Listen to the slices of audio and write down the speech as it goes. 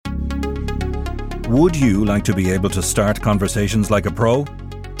Would you like to be able to start conversations like a pro?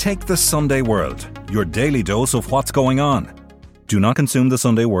 Take the Sunday World, your daily dose of what's going on. Do not consume the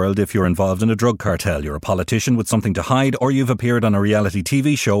Sunday World if you're involved in a drug cartel, you're a politician with something to hide, or you've appeared on a reality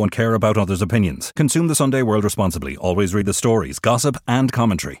TV show and care about others' opinions. Consume the Sunday World responsibly. Always read the stories, gossip and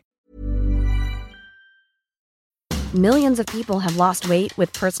commentary. Millions of people have lost weight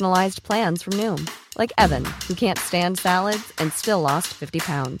with personalized plans from Noom. Like Evan, who can't stand salads and still lost 50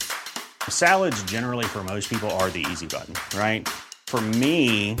 pounds. Salads generally for most people are the easy button, right? For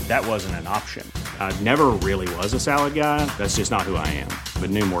me, that wasn't an option. I never really was a salad guy. That's just not who I am.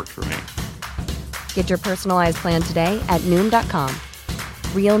 But Noom worked for me. Get your personalized plan today at Noom.com.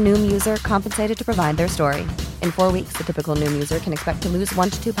 Real Noom user compensated to provide their story. In 4 weeks, the typical Noom user can expect to lose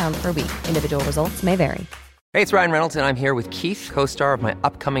 1 to 2 pounds per week. Individual results may vary. Hey, it's Ryan Reynolds, and I'm here with Keith, co-star of my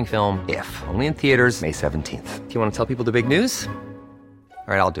upcoming film, If, only in theaters May 17th. Do you want to tell people the big news?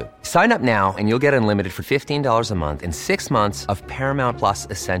 All right, I'll do it. Sign up now and you'll get unlimited for $15 a month and 6 months of Paramount Plus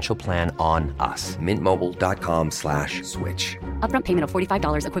Essential Plan on us. MintMobile.com/switch. Upfront payment of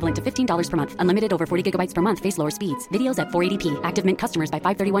 $45 equivalent to $15 per month. Unlimited over 40 gigabytes per month. Face lower speeds. Videos at 480p. Active Mint customers by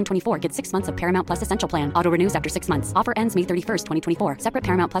 531.24 get 6 months of Paramount Plus Essential Plan. Auto renews after 6 months. Offer ends May 31st, 2024. Separate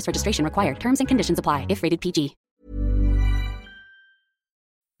Paramount Plus registration required. Terms and conditions apply if rated PG.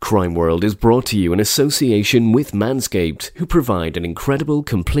 Crime World is brought to you in association with Manscaped, who provide an incredible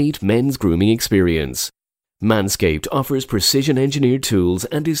complete men's grooming experience. Manscaped offers precision-engineered tools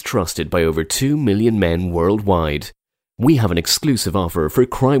and is trusted by over 2 million men worldwide. We have an exclusive offer for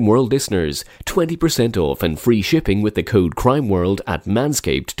Crime World listeners, 20% off and free shipping with the code CRIMEWORLD at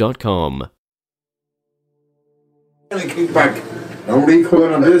manscaped.com. Kick back. Nobody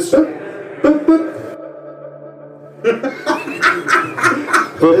calling on this.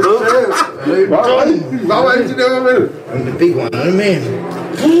 I'm the big one, I'm the man.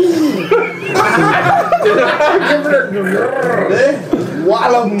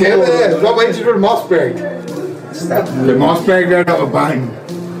 What way did you do the Mossberg? The Mossberg there, that was bang.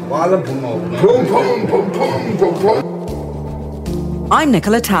 I'm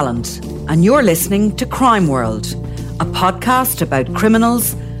Nicola Tallant, and you're listening to Crime World, a podcast about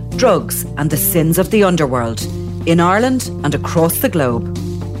criminals, drugs, and the sins of the underworld in Ireland and across the globe.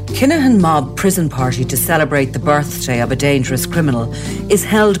 Kinahan mob prison party to celebrate the birthday of a dangerous criminal is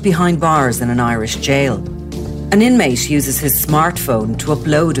held behind bars in an Irish jail. An inmate uses his smartphone to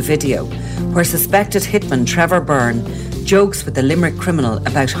upload a video where suspected hitman Trevor Byrne jokes with the Limerick criminal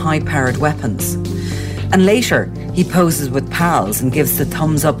about high-powered weapons. And later, he poses with pals and gives the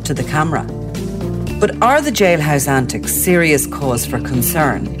thumbs up to the camera. But are the jailhouse antics serious cause for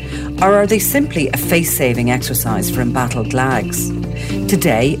concern, or are they simply a face-saving exercise for embattled lags?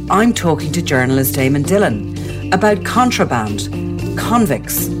 Today, I'm talking to journalist Eamon Dillon about contraband,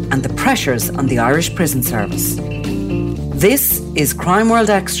 convicts, and the pressures on the Irish prison service. This is Crime World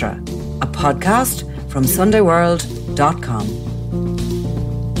Extra, a podcast from SundayWorld.com.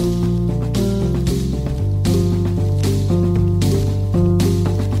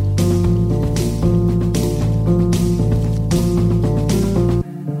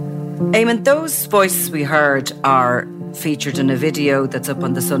 Eamon, those voices we heard are featured in a video that's up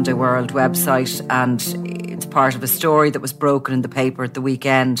on the Sunday World website, and it's part of a story that was broken in the paper at the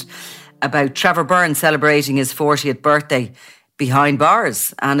weekend about Trevor Byrne celebrating his 40th birthday behind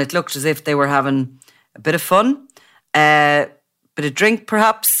bars, and it looked as if they were having a bit of fun, a bit of drink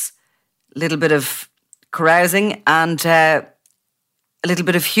perhaps, a little bit of carousing, and a little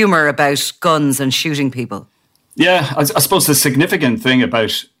bit of humour about guns and shooting people. Yeah, I suppose the significant thing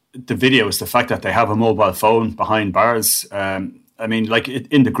about the video is the fact that they have a mobile phone behind bars. I mean, like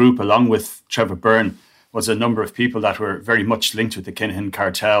in the group, along with Trevor Byrne, was a number of people that were very much linked with the Kinahan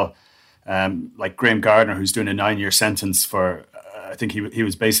cartel, like Graham Gardner, who's doing a 9-year sentence for, I think he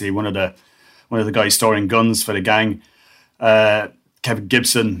was basically one of the guys storing guns for the gang. Kevin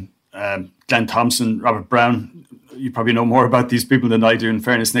Gibson, Glenn Thompson, Robert Brown. You probably know more about these people than I do, in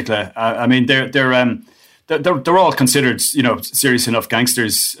fairness, Nicola. I mean, they're all considered, serious enough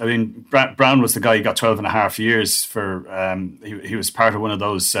gangsters. I mean, Brown was the guy who got 12 and a half years for, he was part of one of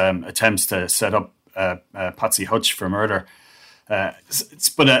those attempts to set up Patsy Hutch for murder.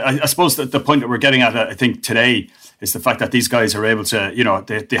 But I suppose that the point that we're getting at, I think, today is the fact that these guys are able to,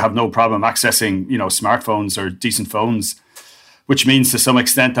 they have no problem accessing, smartphones or decent phones, which means to some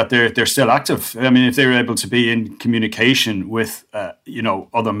extent that they're still active. I mean, if they're able to be in communication with,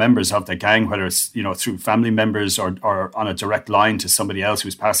 other members of the gang, whether it's, through family members or on a direct line to somebody else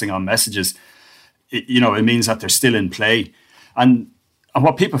who's passing on messages, it means that they're still in play. And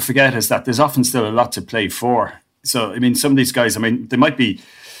what people forget is that there's often still a lot to play for. So, I mean, some of these guys, they might be,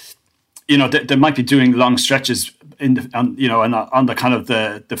 they might be doing long stretches on the kind of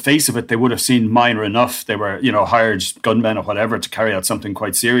the face of it, they would have seemed minor enough. They were, hired gunmen or whatever to carry out something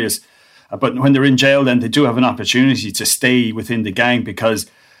quite serious. But when they're in jail, then they do have an opportunity to stay within the gang, because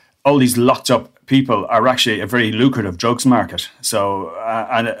all these locked up people are actually a very lucrative drugs market. So,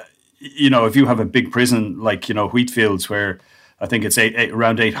 if you have a big prison like, Wheatfields, where I think it's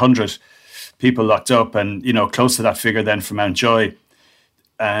around 800 people locked up, and, close to that figure then for Mountjoy,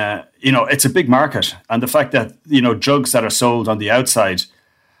 it's a big market. And the fact that, drugs that are sold on the outside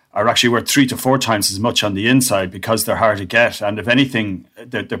are actually worth 3 to 4 times as much on the inside, because they're hard to get. And if anything,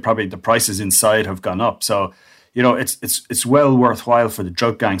 they're probably the prices inside have gone up. So, it's well worthwhile for the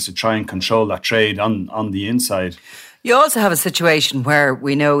drug gangs to try and control that trade on the inside. You also have a situation where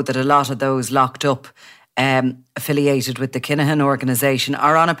we know that a lot of those locked up affiliated with the Kinahan organisation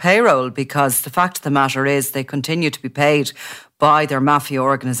are on a payroll, because the fact of the matter is they continue to be paid by their mafia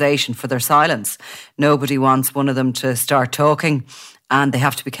organisation for their silence. Nobody wants one of them to start talking, and they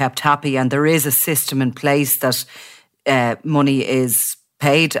have to be kept happy. And there is a system in place that money is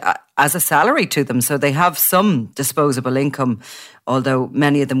paid as a salary to them. So they have some disposable income, although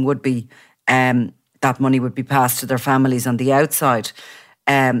many of them would be, that money would be passed to their families on the outside.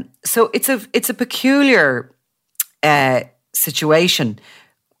 So it's a peculiar situation.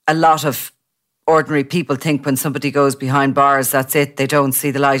 A lot of ordinary people think when somebody goes behind bars, that's it, they don't see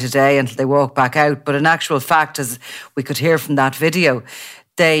the light of day until they walk back out. But in actual fact, as we could hear from that video,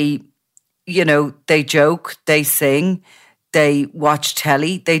 they joke, they sing, they watch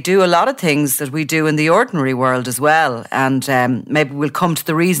telly, they do a lot of things that we do in the ordinary world as well. And maybe we'll come to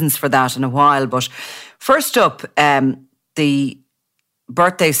the reasons for that in a while. But first up, the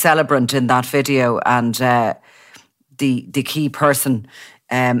birthday celebrant in that video, and the key person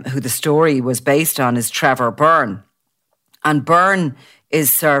who the story was based on, is Trevor Byrne. And Byrne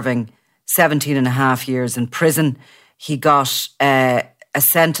is serving 17 and a half years in prison. He got a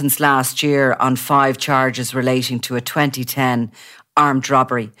sentence last year on 5 charges relating to a 2010 armed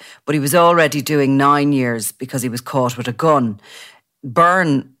robbery, but he was already doing 9 years because he was caught with a gun.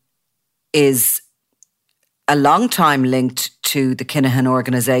 Byrne is a long time linked to the Kinahan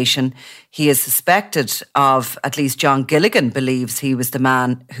organisation. He is suspected of, at least John Gilligan believes he was the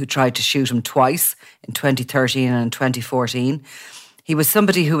man who tried to shoot him twice, in 2013 and in 2014. He was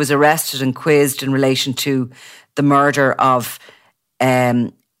somebody who was arrested and quizzed in relation to the murder of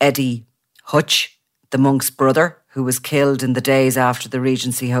Eddie Hutch, the monk's brother, who was killed in the days after the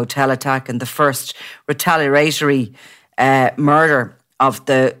Regency Hotel attack, and the first retaliatory murder of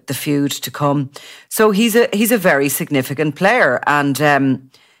the feud to come. So he's a very significant player,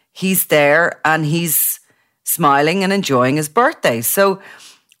 and he's there and he's smiling and enjoying his birthday. So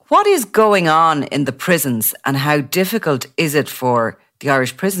what is going on in the prisons, and how difficult is it for the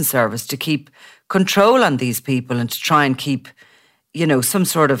Irish Prison Service to keep control on these people and to try and keep, some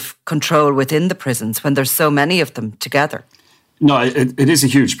sort of control within the prisons when there's so many of them together? No, it is a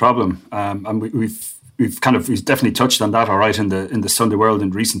huge problem, and we've definitely touched on that, all right, in the Sunday World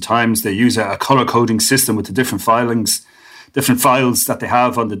in recent times. They use a colour coding system with the different files that they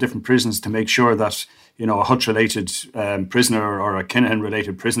have on the different prisons to make sure that a Hutch-related prisoner or a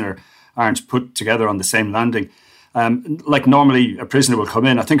Kinahan-related prisoner aren't put together on the same landing. Like normally a prisoner will come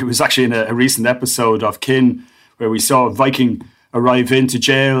in. I think it was actually in a recent episode of Kin where we saw Viking arrive into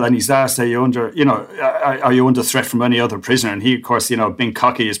jail, and he's asked, are you under threat from any other prisoner? And he, of course, being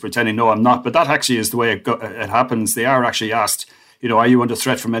cocky, is pretending, no, I'm not. But that actually is the way it happens. They are actually asked, are you under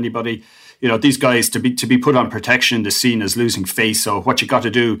threat from anybody? These guys, to be put on protection is seen as losing face. So what you got to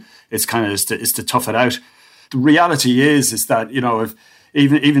do is to tough it out. The reality is that, if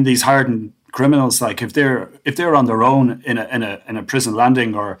even these hardened criminals, like if they're on their own in a prison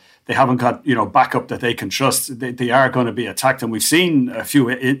landing, or they haven't got backup that they can trust, they are going to be attacked. And we've seen a few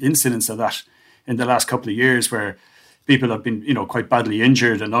incidents of that in the last couple of years, where people have been quite badly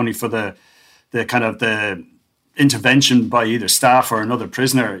injured, and only for the intervention by either staff or another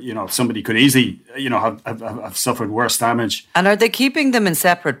prisoner, somebody could easily have suffered worse damage. And are they keeping them in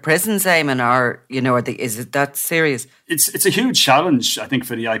separate prisons, Eamon, or is it that serious? It's a huge challenge, I think,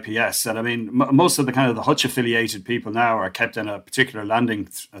 for the IPS. And I mean, most of the the Hutch affiliated people now are kept in a particular landing.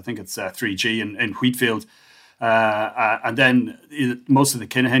 I think it's 3G in Wheatfield, and then most of the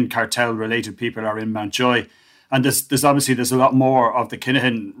Kinahan cartel related people are in Mountjoy. And there's obviously a lot more of the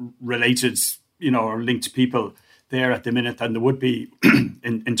Kinahan related or linked people there at the minute than there would be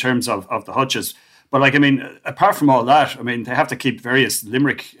in terms of the Hutches. But apart from all that, they have to keep various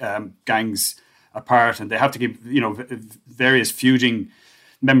Limerick gangs apart, and they have to keep various feuding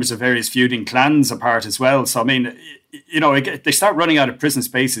members of various feuding clans apart as well. So, I mean, they start running out of prison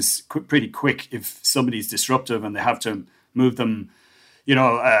spaces pretty quick if somebody's disruptive and they have to move them,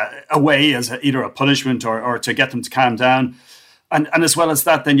 away as either a punishment or to get them to calm down. And as well as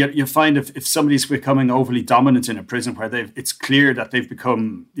that, then you find if somebody's becoming overly dominant in a prison where it's clear that they've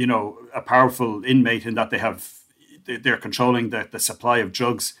become, a powerful inmate in that they're controlling the supply of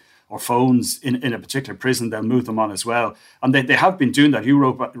drugs or phones in a particular prison, they'll move them on as well. And they have been doing that. You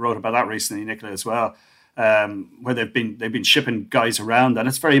wrote about that recently, Nicola, as well, where they've been shipping guys around, and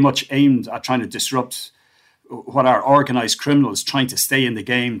it's very much aimed at trying to disrupt what are organised criminals trying to stay in the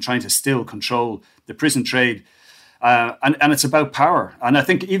game, trying to still control the prison trade. And it's about power. And I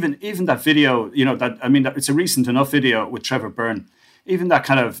think even that video, it's a recent enough video with Trevor Byrne. Even that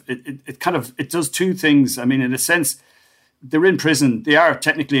it does two things. I mean, in a sense, they're in prison. They are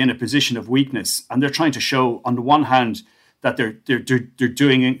technically in a position of weakness, and they're trying to show, on the one hand, that they're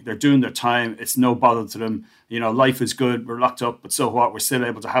doing their time. It's no bother to them. Life is good. We're locked up, but so what? We're still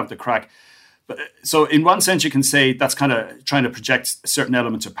able to have the crack. But so, in one sense, you can say that's kind of trying to project a certain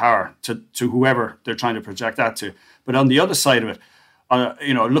element of power to whoever they're trying to project that to. But on the other side of it,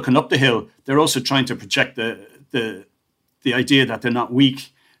 looking up the hill, they're also trying to project the idea that they're not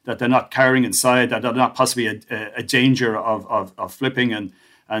weak, that they're not cowering inside, that they're not possibly a danger of flipping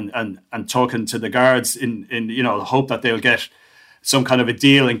and talking to the guards in the hope that they'll get some kind of a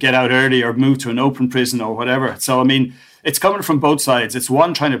deal and get out early or move to an open prison or whatever. So, I mean, it's coming from both sides. It's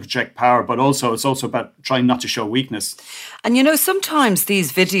one, trying to project power, but it's also about trying not to show weakness. And, sometimes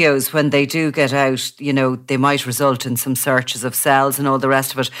these videos, when they do get out, they might result in some searches of cells and all the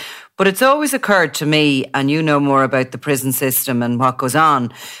rest of it. But it's always occurred to me, and you know more about the prison system and what goes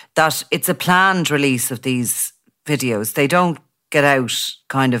on, that it's a planned release of these videos. They don't get out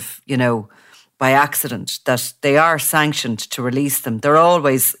kind of, by accident, that they are sanctioned to release them. They're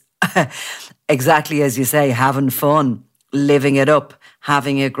always, exactly as you say, having fun, living it up,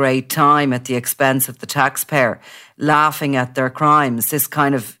 having a great time at the expense of the taxpayer, laughing at their crimes. It's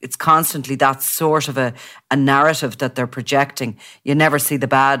constantly that sort of a narrative that they're projecting. You never see the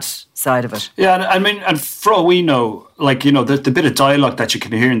bad side of it. Yeah, I mean, and for all we know, the bit of dialogue that you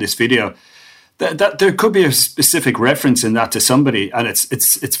can hear in this video, that there could be a specific reference in that to somebody, and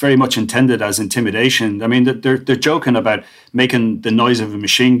it's very much intended as intimidation. I mean, they're joking about making the noise of a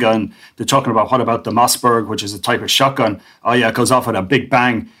machine gun. They're talking about, what about the Mossberg, which is a type of shotgun? Oh yeah, it goes off with a big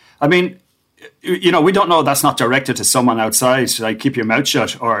bang. I mean, we don't know that's not directed to someone outside, like keep your mouth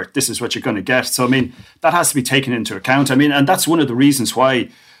shut, or this is what you're going to get. So, I mean, that has to be taken into account. I mean, and that's one of the reasons why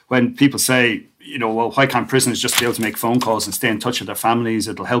when people say, well, why can't prisoners just be able to make phone calls and stay in touch with their families?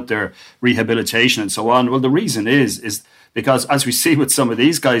 It'll help their rehabilitation and so on. Well, the reason is because, as we see with some of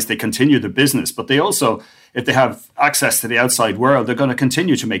these guys, they continue the business, but they also, if they have access to the outside world, they're going to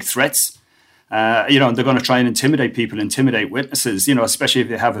continue to make threats. They're going to try and intimidate people, intimidate witnesses, especially if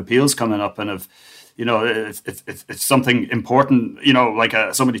they have appeals coming up, and if something important,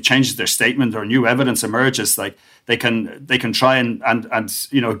 somebody changes their statement or new evidence emerges, like they can try and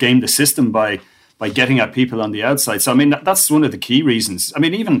game the system by getting at people on the outside. So, I mean, that's one of the key reasons. I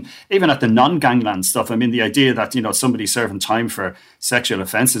mean, even at the non-gangland stuff, I mean, the idea that, somebody serving time for sexual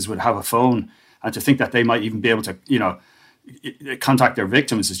offences would have a phone, and to think that they might even be able to, contact their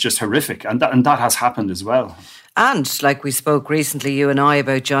victims is just horrific. And that has happened as well. And like we spoke recently, you and I,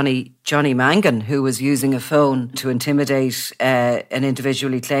 about Johnny Mangan, who was using a phone to intimidate an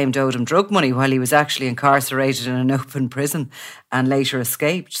individual he claimed owed him drug money while he was actually incarcerated in an open prison and later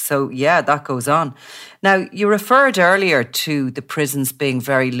escaped. So, yeah, that goes on. Now, you referred earlier to the prisons being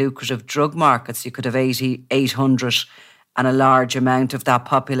very lucrative drug markets. You could have 800 and a large amount of that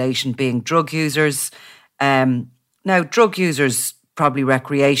population being drug users. Now, drug users probably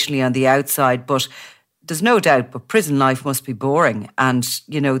recreationally on the outside, but there's no doubt, but prison life must be boring. And,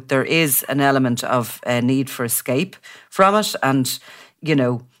 there is an element of a need for escape from it. And,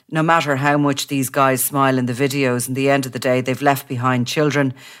 no matter how much these guys smile in the videos, in the end of the day, they've left behind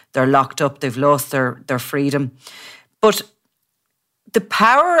children. They're locked up. They've lost their freedom. But the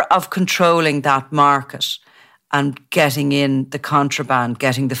power of controlling that market and getting in the contraband,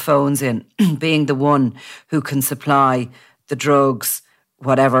 getting the phones in, being the one who can supply the drugs,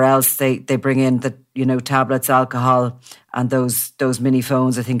 whatever else they bring in, the tablets, alcohol, and those mini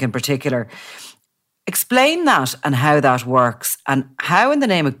phones, I think in particular. Explain that and how that works, and how in the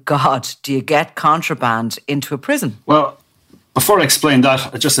name of God do you get contraband into a prison? Well, before I explain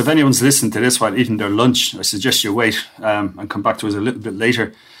that, just if anyone's listening to this while eating their lunch, I suggest you wait and come back to us a little bit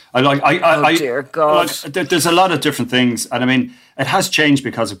later. Dear God. There's a lot of different things. And I mean, it has changed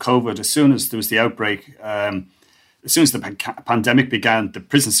because of COVID. As soon as there was the outbreak, as soon as the pandemic began, the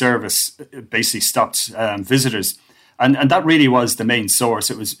prison service basically stopped visitors. And that really was the main source.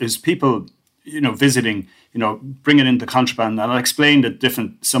 It was people, visiting, bringing in the contraband. And I'll explain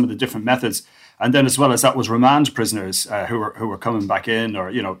some of the different methods. And then as well as that was remand prisoners who were coming back in,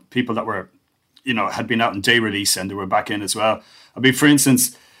 or, people that were, had been out on day release and they were back in as well. I mean, for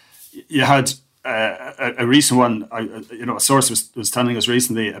instance, you had a recent one, a source was telling us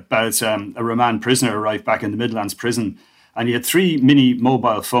recently about a remand prisoner arrived back in the Midlands prison, and he had 3 mini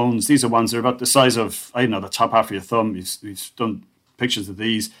mobile phones. These are ones that are about the size of, the top half of your thumb. We've done pictures of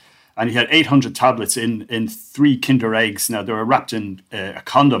these. And he had 800 tablets in 3 Kinder eggs. Now, they were wrapped in a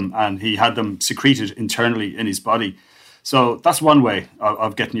condom, and he had them secreted internally in his body. So that's one way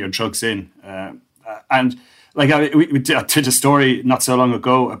of getting your drugs in. And we did a story not so long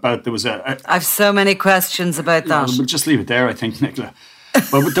ago about there was I have so many questions about that. We'll just leave it there, I think, Nicola.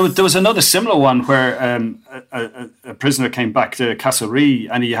 But there was another similar one where a prisoner came back to Castlereagh,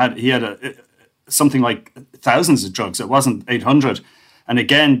 and he had something like thousands of drugs. It wasn't 800. And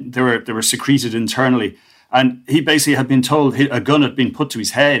again, they were secreted internally. And he basically had been told a gun had been put to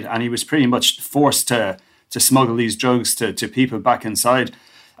his head, and he was pretty much forced to smuggle these drugs to people back inside.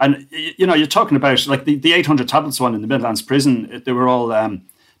 And, you're talking about like the 800 tablets one in the Midlands prison. They were all kind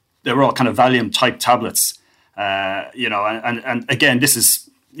of Valium type tablets, and again, this is,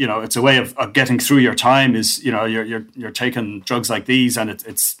 it's a way of getting through your time is, you're taking drugs like these, and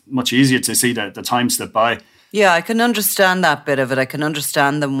it's much easier to see the time slip by. Yeah, I can understand that bit of it. I can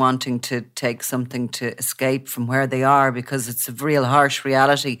understand them wanting to take something to escape from where they are, because it's a real harsh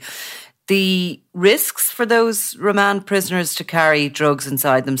reality. The risks for those remand prisoners to carry drugs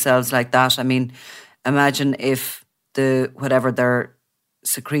inside themselves like that, I mean, imagine if whatever they're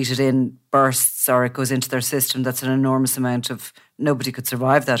secreted in bursts or it goes into their system. That's an enormous amount of, nobody could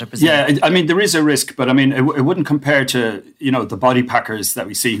survive that, I presume. Yeah, I mean, there is a risk, but I mean, it wouldn't compare to, the body packers that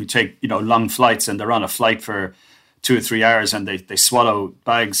we see who take, long flights, and they're on a flight for 2 or 3 hours and they swallow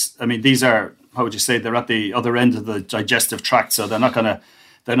bags. I mean, these are, how would you say, they're at the other end of the digestive tract, so they're not going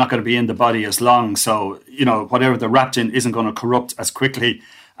to be in the body as long. So, whatever they're wrapped in isn't going to corrupt as quickly.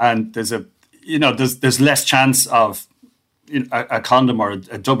 And there's there's less chance of a condom or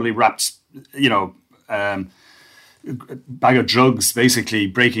a doubly wrapped, bag of drugs basically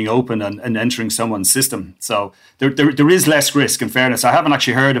breaking open and entering someone's system. So there is less risk, in fairness. I haven't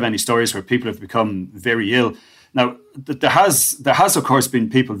actually heard of any stories where people have become very ill. Now, there has of course been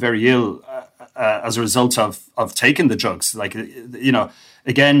people very ill as a result of taking the drugs. Like,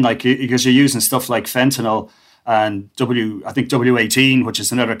 again, like, because you're using stuff like fentanyl and W18, which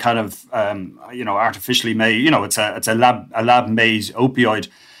is another kind of artificially made. It's a lab made opioid,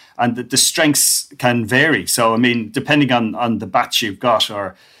 and the strengths can vary. So I mean, depending on the batch you've got,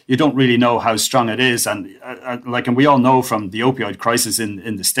 or you don't really know how strong it is, and we all know from the opioid crisis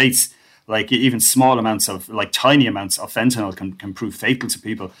in the States, like even small amounts of, like tiny amounts of fentanyl can prove fatal to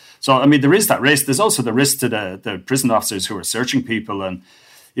people. So I mean, there is that risk. There's also the risk to the prison officers who are searching people, and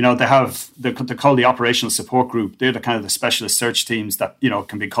they're called the operational support group. They're the kind of the specialist search teams that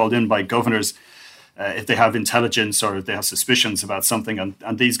can be called in by governors if they have intelligence or if they have suspicions about something,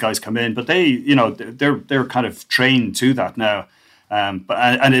 and these guys come in. But they're kind of trained to that now.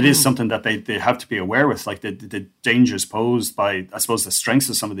 But it is something that they have to be aware with, like the dangers posed by, I suppose, the strengths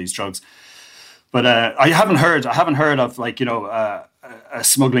of some of these drugs. But I haven't heard of a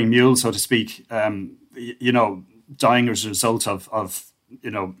smuggling mule, so to speak, dying as a result of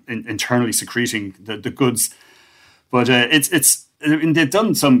internally secreting the goods. But they've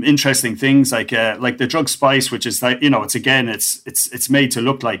done some interesting things, like the drug spice, which is like, it's made to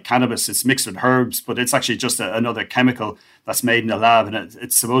look like cannabis. It's mixed with herbs, but it's actually just another chemical that's made in a lab, and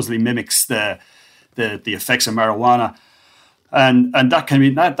it supposedly mimics the effects of marijuana, and that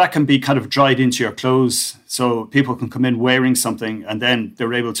can be kind of dried into your clothes, so people can come in wearing something, and then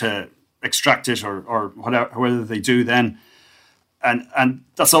they're able to extract it or whatever they do then. And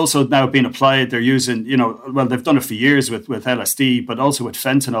that's also now being applied. They're using, they've done it for years with LSD, but also with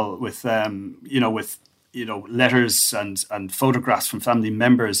fentanyl, with letters and photographs from family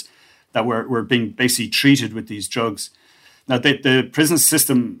members that were being basically treated with these drugs. Now, the prison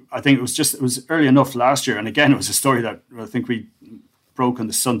system, I think it was early enough last year. And again, it was a story that I think we broke in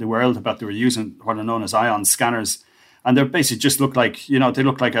the Sunday World about. They were using what are known as ion scanners. And they basically just look like, they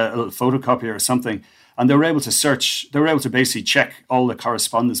look like a little photocopier or something. And they were able to basically check all the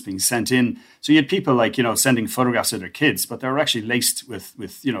correspondence being sent in. So you had people like, sending photographs of their kids, but they were actually laced with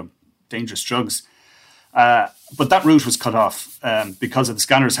dangerous drugs. But that route was cut off because of the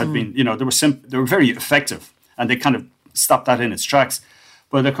scanners had been, they were very effective, and they kind of stopped that in its tracks.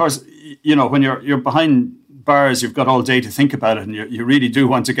 But of course, when you're behind bars, you've got all day to think about it, and you really do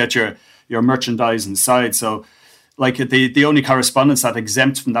want to get your merchandise inside. So, like the only correspondence that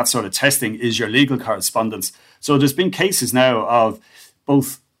exempt from that sort of testing is your legal correspondence. So there's been cases now of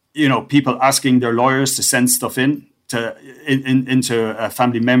both, people asking their lawyers to send stuff into a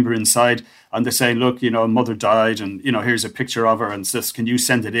family member inside, and they're saying, look, mother died, and here's a picture of her, and says, can you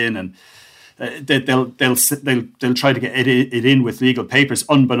send it in? And they'll try to get it in with legal papers,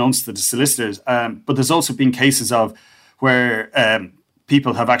 unbeknownst to the solicitors. But there's also been cases of where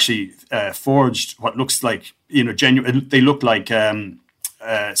people have actually forged what looks like genuine. They look like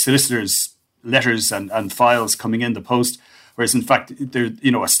solicitors' letters and files coming in the post. Whereas in fact,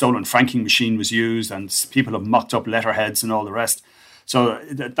 a stolen franking machine was used, and people have mocked up letterheads and all the rest. So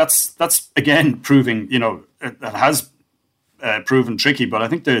that's again proving, it has proven tricky. But I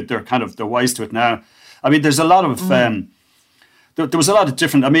think they're wise to it now. I mean, there's a lot of there was a lot of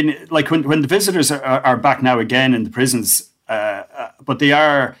different. I mean, like when the visitors are back now again in the prisons, but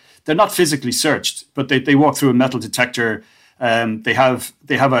they're not physically searched, but they walk through a metal detector. They have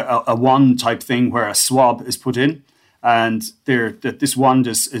a wand type thing where a swab is put in. And this wand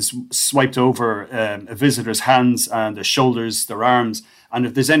is swiped over a visitor's hands and their shoulders, their arms. And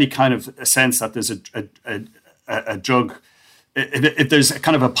if there's any kind of a sense that there's a drug, if there's a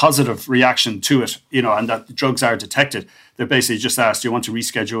kind of a positive reaction to it, and that drugs are detected, they're basically just asked, do you want to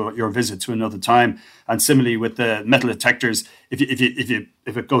reschedule your visit to another time? And similarly with the metal detectors, if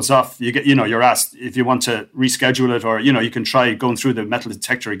it goes off, you're asked if you want to reschedule it, or you can try going through the metal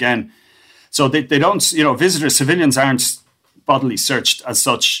detector again. So they don't, visitors, civilians aren't bodily searched as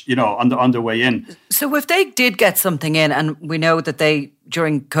such, on their way in. So if they did get something in, and we know that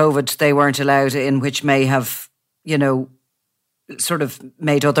during COVID, they weren't allowed in, which may have, sort of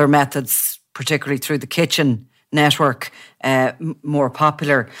made other methods, particularly through the kitchen network, more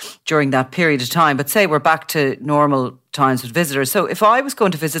popular during that period of time. But say we're back to normal times with visitors. So if I was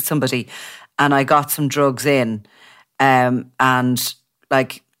going to visit somebody and I got some drugs in,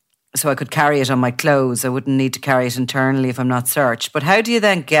 so I could carry it on my clothes. I wouldn't need to carry it internally if I'm not searched. But how do you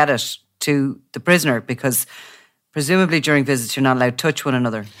then get it to the prisoner? Because presumably during visits you're not allowed to touch one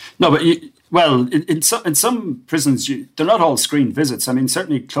another. No, but in some prisons, they're not all screened visits. I mean,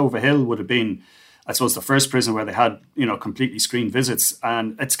 certainly Clover Hill would have been, I suppose, the first prison where they had, completely screened visits.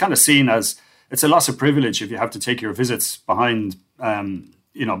 And it's kind of seen as, it's a loss of privilege if you have to take your visits behind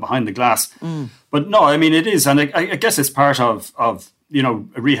the glass. But no, I mean, it is. And I guess it's part of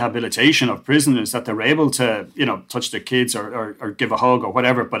rehabilitation of prisoners that they're able to, touch their kids or give a hug or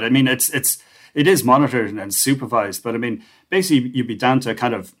whatever. But I mean, it is monitored and supervised. But I mean, basically you'd be down to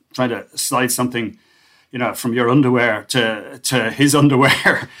kind of trying to slide something, from your underwear to his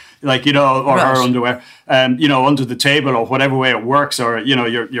underwear, or her underwear, under the table or whatever way it works. Or,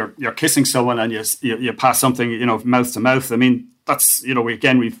 you're kissing someone and you pass something, mouth to mouth. I mean, that's,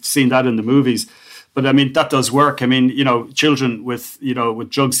 we've seen that in the movies. But I mean, that does work. I mean, children with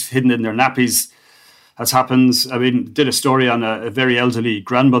drugs hidden in their nappies has happened. I mean, did a story on a very elderly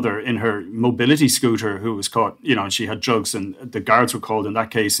grandmother in her mobility scooter who was caught, and she had drugs, and the guards were called in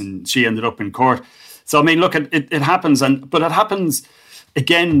that case, and she ended up in court. So, I mean, look, it happens. But it happens,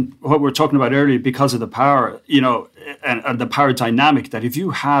 again, what we were talking about earlier, because of the power, and the power dynamic, that if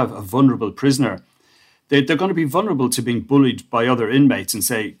you have a vulnerable prisoner, they're going to be vulnerable to being bullied by other inmates and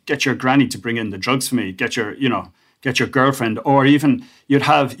say, get your granny to bring in the drugs for me, get your girlfriend, or even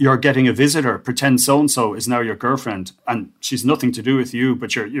you're getting a visitor, pretend so-and-so is now your girlfriend and she's nothing to do with you,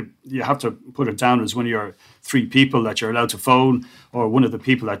 but you have to put it down as one of your 3 people that you're allowed to phone, or one of the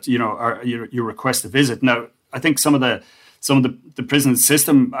people that, you request a visit. Now, I think some of the prison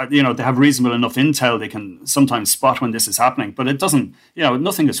system, they have reasonable enough intel. They can sometimes spot when this is happening, but it doesn't,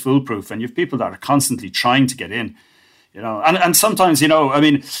 nothing is foolproof. And you have people that are constantly trying to get in, and sometimes,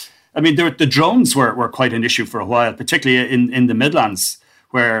 the drones were quite an issue for a while, particularly in the Midlands,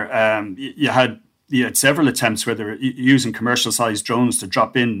 where you had several attempts where they were using commercial sized drones to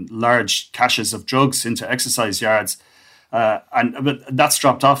drop in large caches of drugs into exercise yards. But that's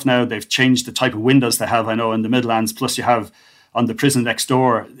dropped off now. They've changed the type of windows they have, I know, in the Midlands. Plus you have on the prison next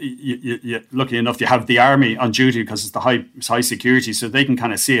door, luckily enough, you have the army on duty because it's the high security, so they can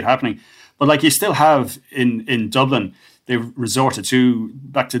kind of see it happening. But like you still have in Dublin, they've resorted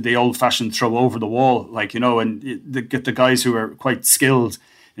back to the old fashioned throw over the wall, and get the guys who are quite skilled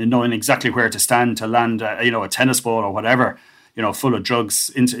in knowing exactly where to stand to land, a tennis ball or whatever, full of drugs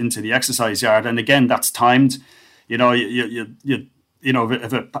into the exercise yard. And again, that's timed. If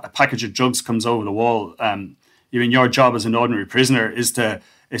a package of drugs comes over the wall, your job as an ordinary prisoner is to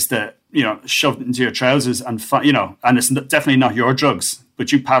is to, shove it into your trousers and and it's definitely not your drugs,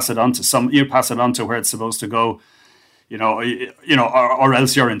 but you pass it on to where it's supposed to go. Or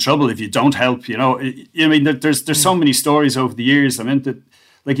else you're in trouble if you don't help. There's so many stories over the years. I mean,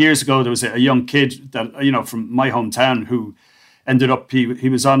 like years ago, there was a young kid that from my hometown who ended up he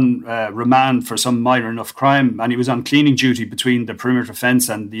was on remand for some minor enough crime, and he was on cleaning duty between the perimeter fence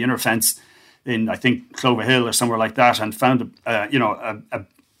and the inner fence in, I think, Clover Hill or somewhere like that, and found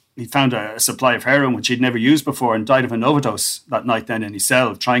he found a supply of heroin which he'd never used before, and died of an overdose that night then in his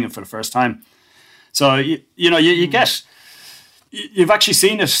cell, trying it for the first time. So you've actually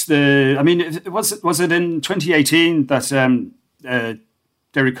seen it. Was it in 2018 that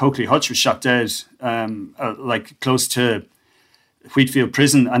Derek Coakley Hutch was shot dead, close to Wheatfield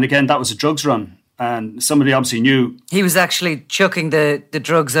Prison, and again that was a drugs run, and somebody obviously knew he was actually chucking the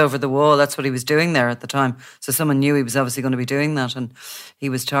drugs over the wall. That's what he was doing there at the time. So someone knew he was obviously going to be doing that, and he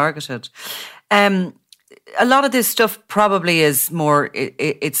was targeted. A lot of this stuff probably is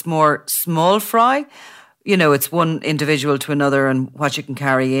it's more small fry. It's one individual to another and what you can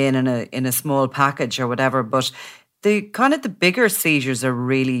carry in a small package or whatever. But the bigger seizures are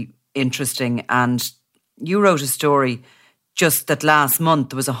really interesting. And you wrote a story just that last month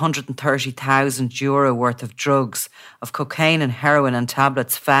there was €130,000 worth of drugs, of cocaine and heroin and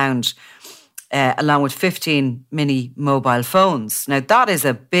tablets found, along with 15 mini mobile phones. Now that is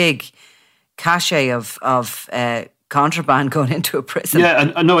a big cachet of contraband going into a prison.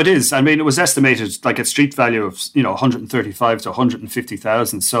 Yeah, and no, it is. I mean, it was estimated like at street value of 135 to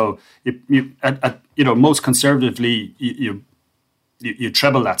 150,000. So most conservatively you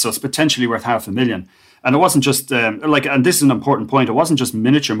treble that. So it's potentially worth $500,000. And it wasn't just and this is an important point. It wasn't just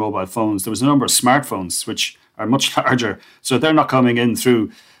miniature mobile phones. There was a number of smartphones which are much larger. So they're not coming in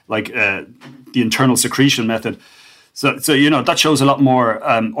through the internal secretion method. So that shows a lot more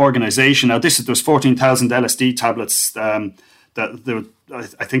organisation. Now, there was 14,000 LSD tablets. I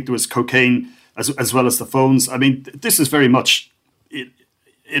think there was cocaine as well as the phones. I mean, this is very much, it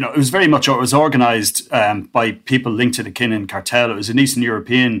was organised by people linked to the Kinahan cartel. It was an Eastern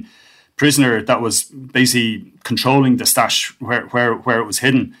European prisoner that was basically controlling the stash where it was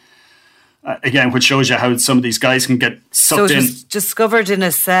hidden. Again, which shows you how some of these guys can get sucked in. So it was discovered in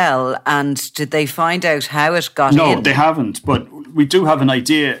a cell, and did they find out how it got in? No, they haven't. But we do have an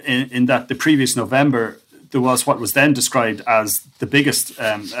idea in that the previous November, there was what was then described as the biggest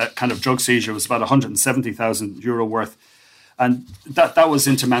kind of drug seizure. It was about €170,000 worth. And that was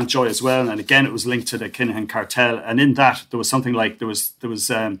into Mountjoy as well. And again, it was linked to the Kinahan cartel. And in that, there was something like,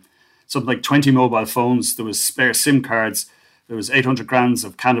 something like 20 mobile phones. There was spare SIM cards. There was 800 grams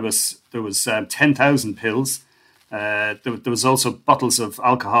of cannabis. There was 10,000 pills. There was also bottles of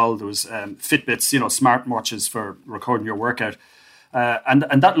alcohol. There was Fitbits, smart watches for recording your workout. And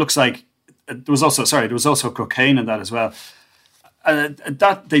that looks like there was also cocaine in that as well.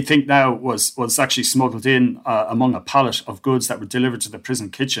 That they think now was actually smuggled in among a pallet of goods that were delivered to the prison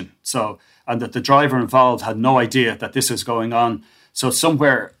kitchen. So, and that the driver involved had no idea that this was going on. So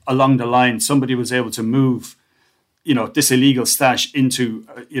somewhere along the line, somebody was able to move this illegal stash into,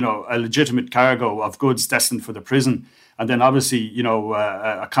 a legitimate cargo of goods destined for the prison. And then obviously,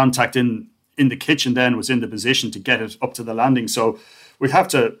 a contact in the kitchen then was in the position to get it up to the landing. So we have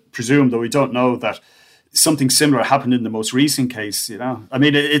to presume, though we don't know, that something similar happened in the most recent case, I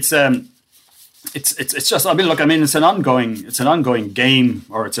mean, it's just, I mean, look, I mean, it's an ongoing game,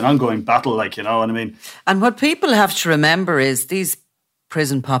 or it's an ongoing battle, what I mean? And what people have to remember is these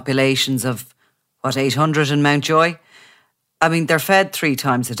prison populations of 800 in Mountjoy. I mean, they're fed 3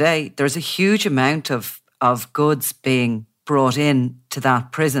 times a day. There's a huge amount of goods being brought in to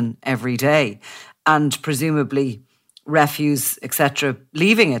that prison every day, and presumably refuse, etc.,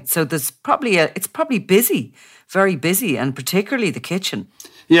 leaving it. So there's it's probably busy, very busy, and particularly the kitchen.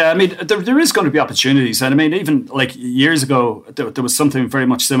 Yeah, I mean, there is going to be opportunities, and I mean, even like years ago, there was something very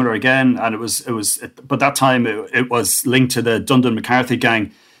much similar again, and but that time it was linked to the Dundon McCarthy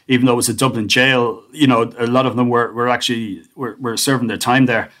gang. Even though it was a Dublin jail, a lot of them were actually serving their time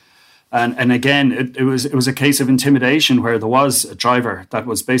there, and again, it was a case of intimidation where there was a driver that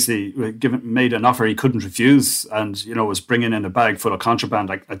was basically made an offer he couldn't refuse, and was bringing in a bag full of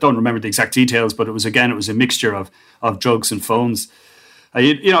contraband. I don't remember the exact details, but it was a mixture of drugs and phones.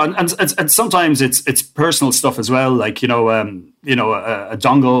 And sometimes it's personal stuff as well, like a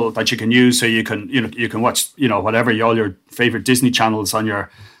dongle that you can use so you can watch whatever all your favorite Disney channels on your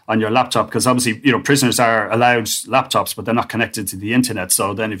laptop, because obviously prisoners are allowed laptops, but they're not connected to the internet.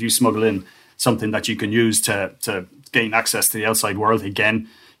 So then if you smuggle in something that you can use to gain access to the outside world, again,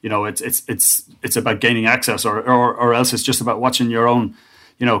 it's about gaining access, or else it's just about watching your own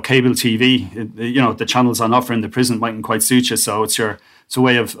cable TV. The channels on offer in the prison mightn't quite suit you. So it's a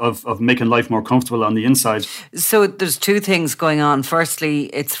way of making life more comfortable on the inside. So there's two things going on. Firstly,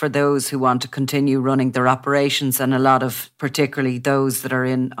 it's for those who want to continue running their operations, and a lot of, particularly those that are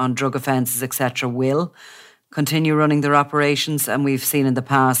on drug offences, etc., will continue running their operations. And we've seen in the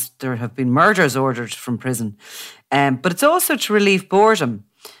past there have been murders ordered from prison. But it's also to relieve boredom.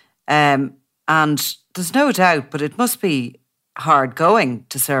 And there's no doubt, but it must be hard going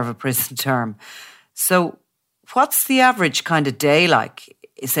to serve a prison term. So what's the average kind of day like,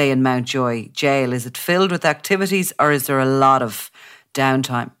 say, in Mountjoy jail? Is it filled with activities, or is there a lot of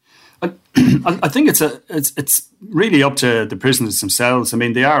downtime? I think it's really up to the prisoners themselves. I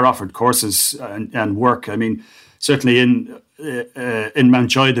mean, they are offered courses and work. I mean, certainly in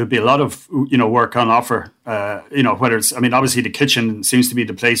Mountjoy there'll be a lot of work on offer. Whether it's, I mean, obviously the kitchen seems to be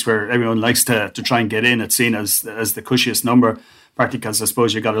the place where everyone likes to try and get in. It's seen as the cushiest number, partly because I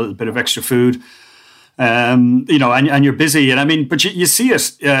suppose you got a little bit of extra food. And you're busy, and I mean, but you see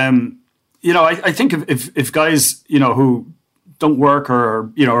it. I think if guys, who don't work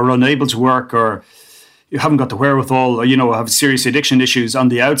or are unable to work, or you haven't got the wherewithal, or have serious addiction issues on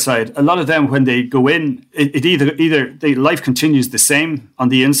the outside, a lot of them, when they go in, it either the life continues the same on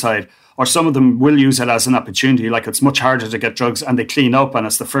the inside, or some of them will use it as an opportunity. Like, it's much harder to get drugs, and they clean up, and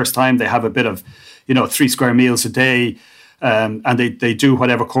it's the first time they have a bit of 3 square meals a day. And they do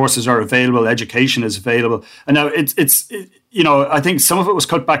whatever courses are available, education is available. And now it's I think some of it was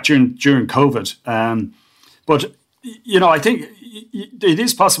cut back during COVID. But I think it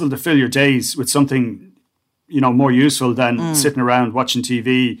is possible to fill your days with something, more useful than sitting around watching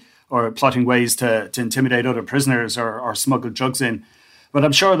TV or plotting ways to intimidate other prisoners or smuggle drugs in. But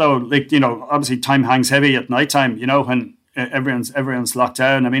I'm sure, though, obviously time hangs heavy at nighttime, when everyone's locked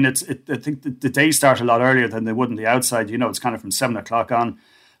down. I mean, I think the days start a lot earlier than they would on the outside. It's kind of from 7 o'clock on,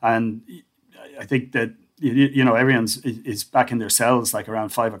 and I think that everyone's is back in their cells like around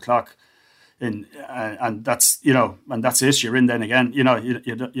 5 o'clock, and that's and that's it. You're in then again.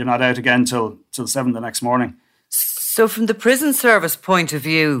 You're not out again till 7 the next morning. So, from the prison service point of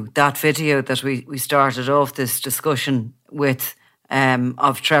view, that video that we started off this discussion with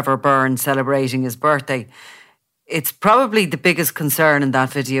of Trevor Byrne celebrating his birthday, it's probably the biggest concern in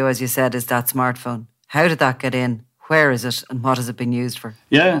that video, as you said, is that smartphone. How did that get in? Where is it? And what has it been used for?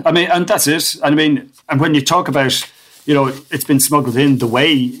 Yeah, I mean, and that's it. I mean, and when you talk about, it's been smuggled in, the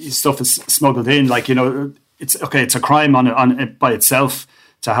way stuff is smuggled in, like, it's okay, it's a crime on it by itself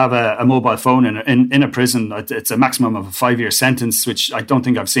to have a mobile phone in a prison. It's a maximum of a 5-year sentence, which I don't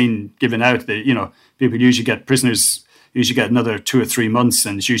think I've seen given out. Prisoners usually get another 2 or 3 months,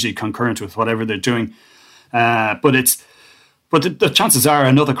 and it's usually concurrent with whatever they're doing. But the chances are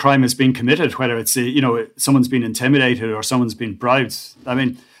another crime is being committed, whether it's someone's been intimidated or someone's been bribed. I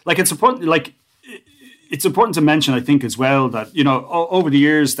mean, like, it's important. Like, it's important to mention, I think, as well, that over the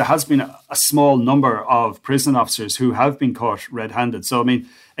years there has been a small number of prison officers who have been caught red-handed. So I mean,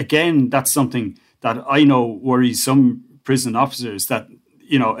 again, that's something that I know worries some prison officers, that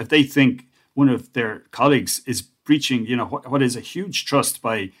if they think one of their colleagues is breaching what is a huge trust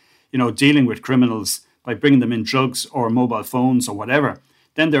by dealing with criminals, by bringing them in drugs or mobile phones or whatever,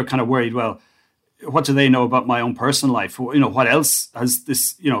 then they're kind of worried, well, what do they know about my own personal life? What else has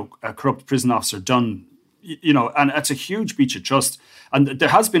this, a corrupt prison officer done? And it's a huge breach of trust. And there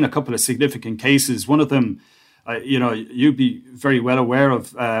has been a couple of significant cases. One of them, you'd be very well aware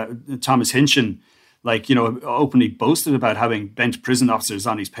of, Thomas Hinchin, openly boasted about having bent prison officers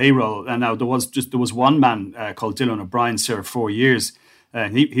on his payroll. And now there was one man called Dylan O'Brien, served 4 years.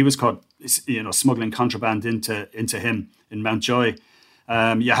 And he was caught, smuggling contraband into him in Mountjoy.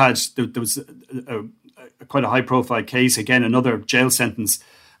 There was quite a high-profile case, again, another jail sentence.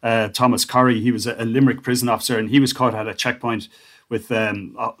 Thomas Corrie, he was a Limerick prison officer, and he was caught at a checkpoint with a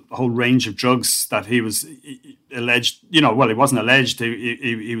whole range of drugs that he was alleged, he wasn't alleged,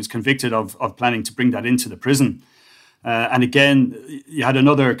 he was convicted of planning to bring that into the prison. And again, you had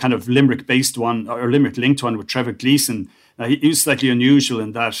another kind of Limerick-based one, or Limerick-linked one, with Trevor Gleeson. Now, he was slightly unusual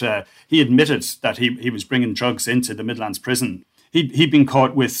in that he admitted that he was bringing drugs into the Midlands prison. He'd been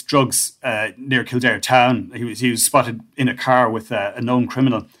caught with drugs near Kildare town. He was spotted in a car with a known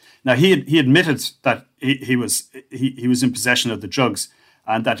criminal. Now, he admitted that he was in possession of the drugs,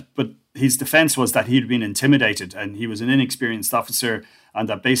 but his defence was that he'd been intimidated and he was an inexperienced officer, and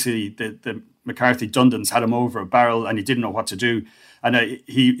that basically the McCarthy Dundons had him over a barrel and he didn't know what to do. And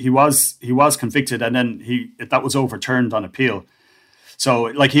he was convicted, and then that was overturned on appeal. So,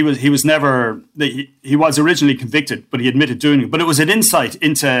 like, he was never, he was originally convicted, but he admitted doing it. But it was an insight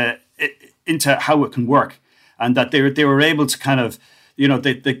into how it can work, and that they were able to kind of,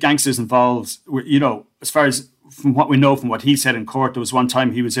 the gangsters involved were, as far as from what we know from what he said in court, there was one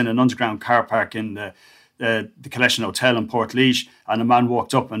time he was in an underground car park in the Kinahan Hotel in Portlaoise, and a man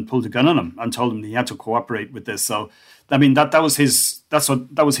walked up and pulled a gun on him and told him he had to cooperate with this. So, I mean, that was his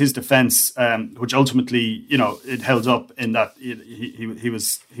defence, which ultimately, it held up in that he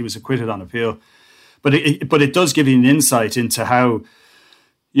was acquitted on appeal. But it does give you an insight into how,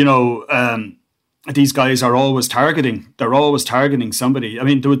 these guys are always targeting. They're always targeting somebody. I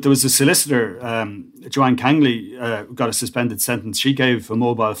mean, there was a solicitor, Joanne Kangley, who got a suspended sentence. She gave a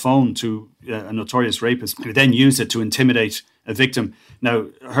mobile phone to a notorious rapist who then used it to intimidate a victim. Now,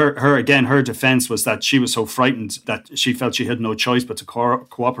 her defence was that she was so frightened that she felt she had no choice but to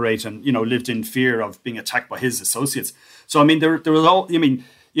cooperate and, lived in fear of being attacked by his associates. So, I mean, there was all,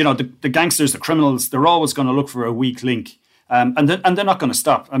 the gangsters, the criminals, they're always going to look for a weak link. And they're not going to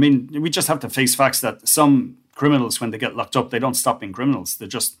stop. I mean, we just have to face facts that some criminals, when they get locked up, they don't stop being criminals. They're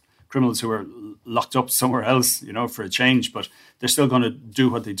just criminals who are locked up somewhere else, for a change. But they're still going to do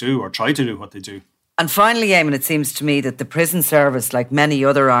what they do or try to do what they do. And finally, Eamon, it seems to me that the prison service, like many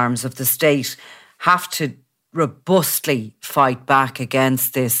other arms of the state, have to robustly fight back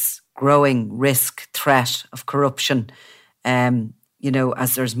against this growing risk threat of corruption.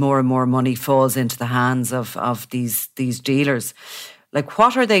 As there's more and more money falls into the hands of these dealers. Like,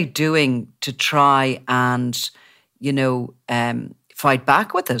 what are they doing to try and, fight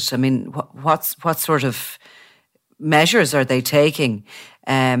back with it? I mean, what sort of measures are they taking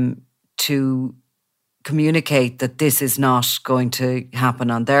to communicate that this is not going to happen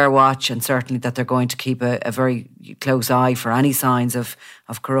on their watch, and certainly that they're going to keep a very close eye for any signs of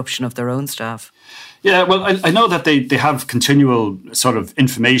corruption of their own staff? Yeah, well, I know that they have continual sort of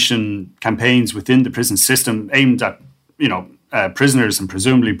information campaigns within the prison system aimed at, prisoners and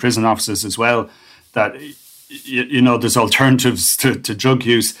presumably prison officers as well, that, there's alternatives to drug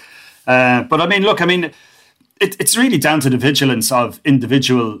use. But I mean, look, it's really down to the vigilance of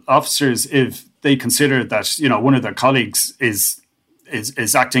individual officers if they consider that, one of their colleagues is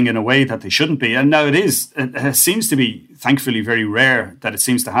acting in a way that they shouldn't be. And now it seems to be, thankfully, very rare that it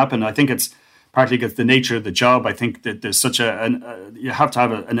seems to happen. I think it's partly because the nature of the job. I think that there's such you have to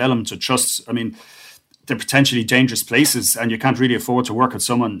have an element of trust. I mean, they're potentially dangerous places, and you can't really afford to work with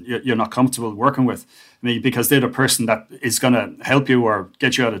someone you're not comfortable working with. I mean, because they're the person that is going to help you or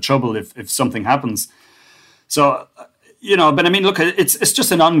get you out of trouble if something happens. So, but I mean, look, it's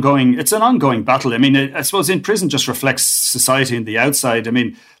just an ongoing battle. I mean, I suppose in prison just reflects society on the outside. I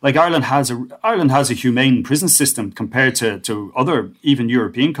mean, like Ireland has a humane prison system compared to other even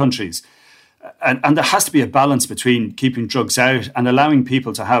European countries. And there has to be a balance between keeping drugs out and allowing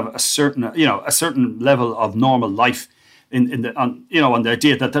people to have a certain level of normal life on the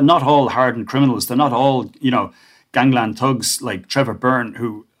idea that they're not all hardened criminals. They're not all, gangland thugs like Trevor Byrne,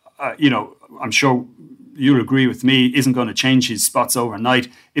 who, I'm sure you'll agree with me, isn't going to change his spots overnight,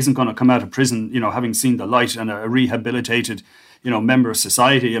 isn't going to come out of prison, having seen the light and a rehabilitated, member of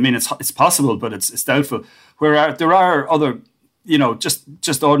society. I mean, it's possible, but it's doubtful. Where there are other,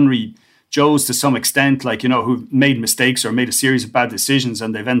 just ordinary Joes to some extent, like, who've made mistakes or made a series of bad decisions,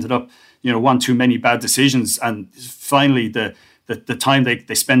 and they've ended up, one too many bad decisions. And finally, the time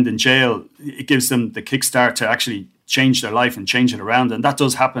they spend in jail, it gives them the kickstart to actually change their life and change it around. And that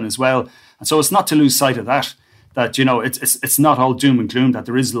does happen as well. And so it's not to lose sight of that it's not all doom and gloom, that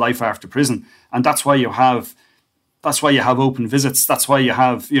there is life after prison. And that's why you have open visits. That's why you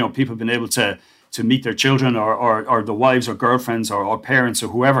have, people being able to meet their children or the wives or girlfriends or parents or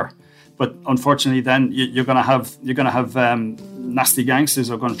whoever. But unfortunately, then you're going to have nasty gangsters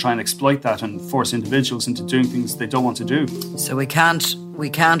who are going to try and exploit that and force individuals into doing things they don't want to do. So we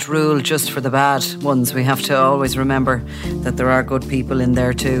can't rule just for the bad ones. We have to always remember that there are good people in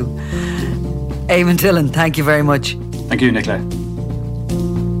there too. Eamon Dillon, thank you very much. Thank you, Nicola.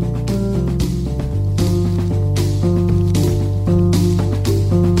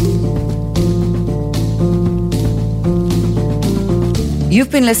 You've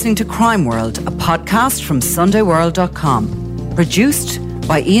been listening to Crime World, a podcast from SundayWorld.com, produced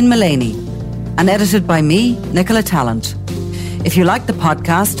by Ian Mullaney and edited by me, Nicola Tallant. If you like the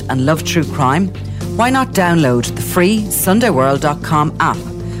podcast and love true crime, why not download the free SundayWorld.com app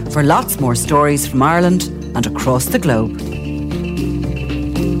for lots more stories from Ireland and across the globe.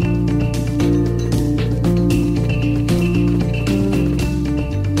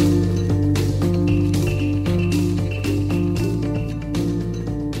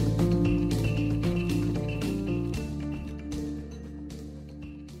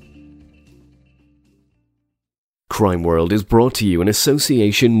 Crime World is brought to you in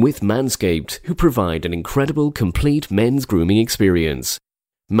association with Manscaped, who provide an incredible complete men's grooming experience.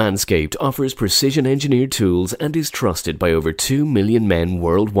 Manscaped offers precision-engineered tools and is trusted by over 2 million men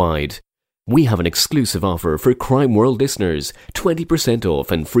worldwide. We have an exclusive offer for Crime World listeners, 20% off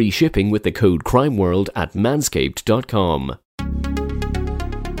and free shipping with the code CRIMEWORLD at manscaped.com.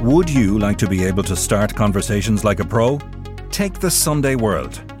 Would you like to be able to start conversations like a pro? Take the Sunday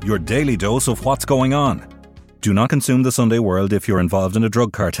World, your daily dose of what's going on. Do not consume the Sunday World if you're involved in a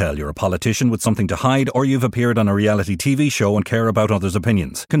drug cartel, you're a politician with something to hide, or you've appeared on a reality TV show and care about others'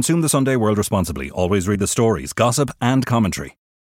 opinions. Consume the Sunday World responsibly. Always read the stories, gossip and commentary.